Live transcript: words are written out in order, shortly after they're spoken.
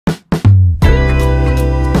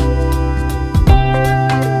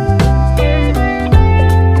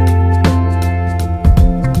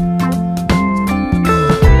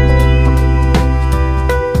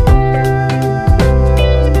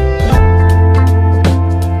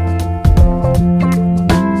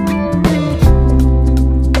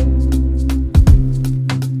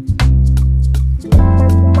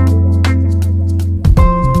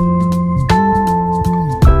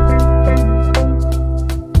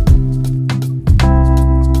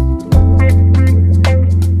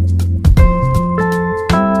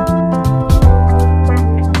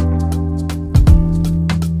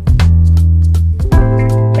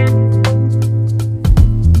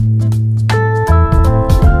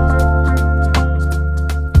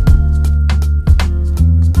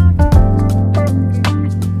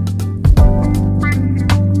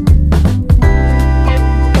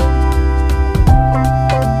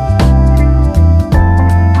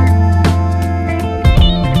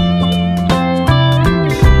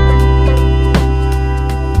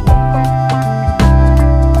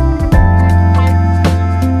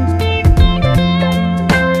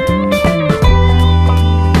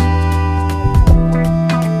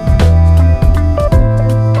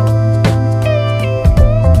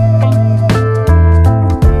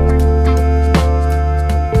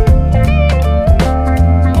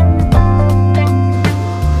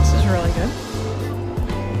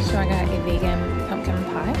So I got a vegan pumpkin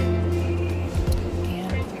pie.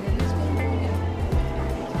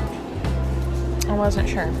 And I wasn't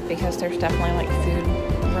sure because there's definitely like food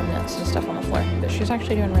remnants and stuff on the floor, but she's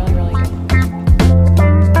actually doing really, really good.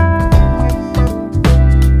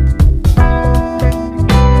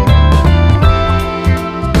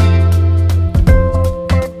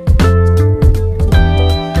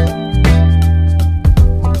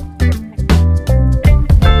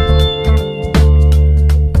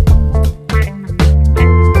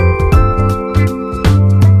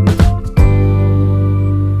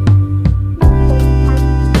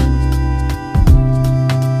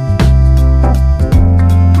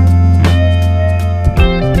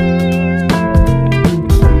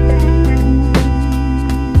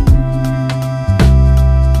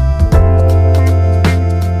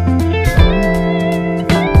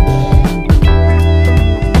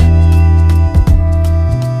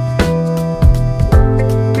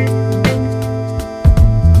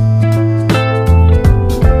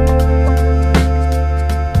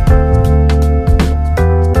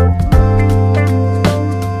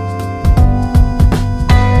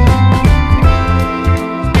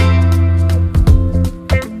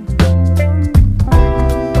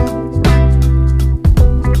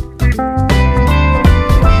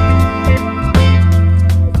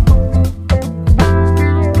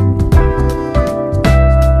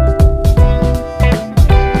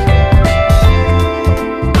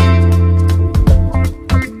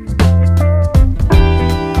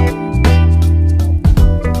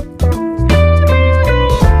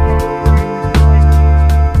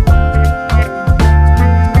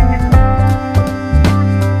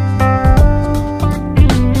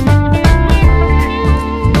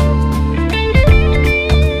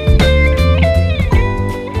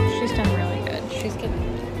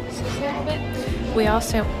 We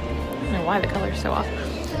also, I don't know why the color's so off.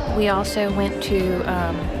 We also went to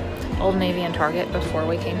Old Navy and Target before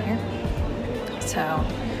we came here. So,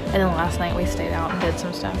 and then last night we stayed out and did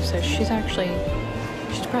some stuff. So she's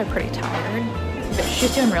probably pretty tired, but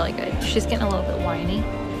she's doing really good. She's getting a little bit whiny,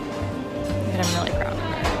 but I'm really proud of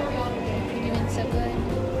her. You're doing so good.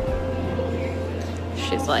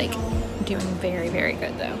 She's like doing very, very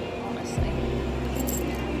good though, honestly.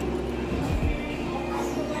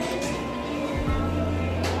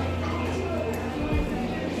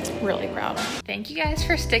 Really proud. Thank you guys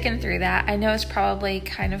for sticking through that. I know it's probably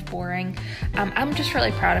kind of boring. I'm just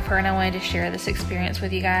really proud of her and I wanted to share this experience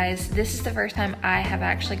with you guys. This is the first time I have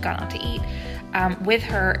actually gone out to eat with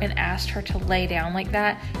her and asked her to lay down like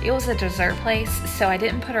that. It was a dessert place, so I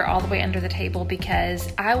didn't put her all the way under the table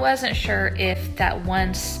because I wasn't sure if that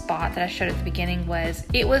one spot that I showed at the beginning was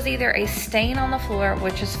either a stain on the floor,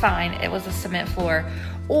 which is fine, it was a cement floor,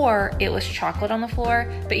 or it was chocolate on the floor.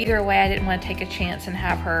 But either way, I didn't want to take a chance and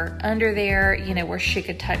have her under there, you know, where she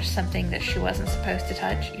could touch something that she wasn't supposed to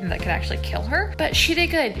touch, you know, that could actually kill her. But she did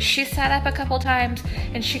good. She sat up a couple times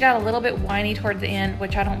and she got a little bit whiny toward the end,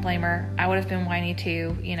 which I don't blame her. I would have been whiny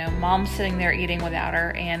too. You know, mom's sitting there eating without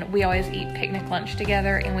her, and we always eat picnic lunch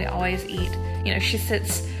together, and we always eat, you know, she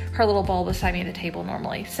sits her little bowl beside me at the table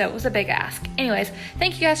normally. So it was a big ask. Anyways,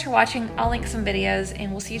 thank you guys for watching. I'll link some videos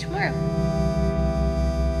and we'll see you tomorrow.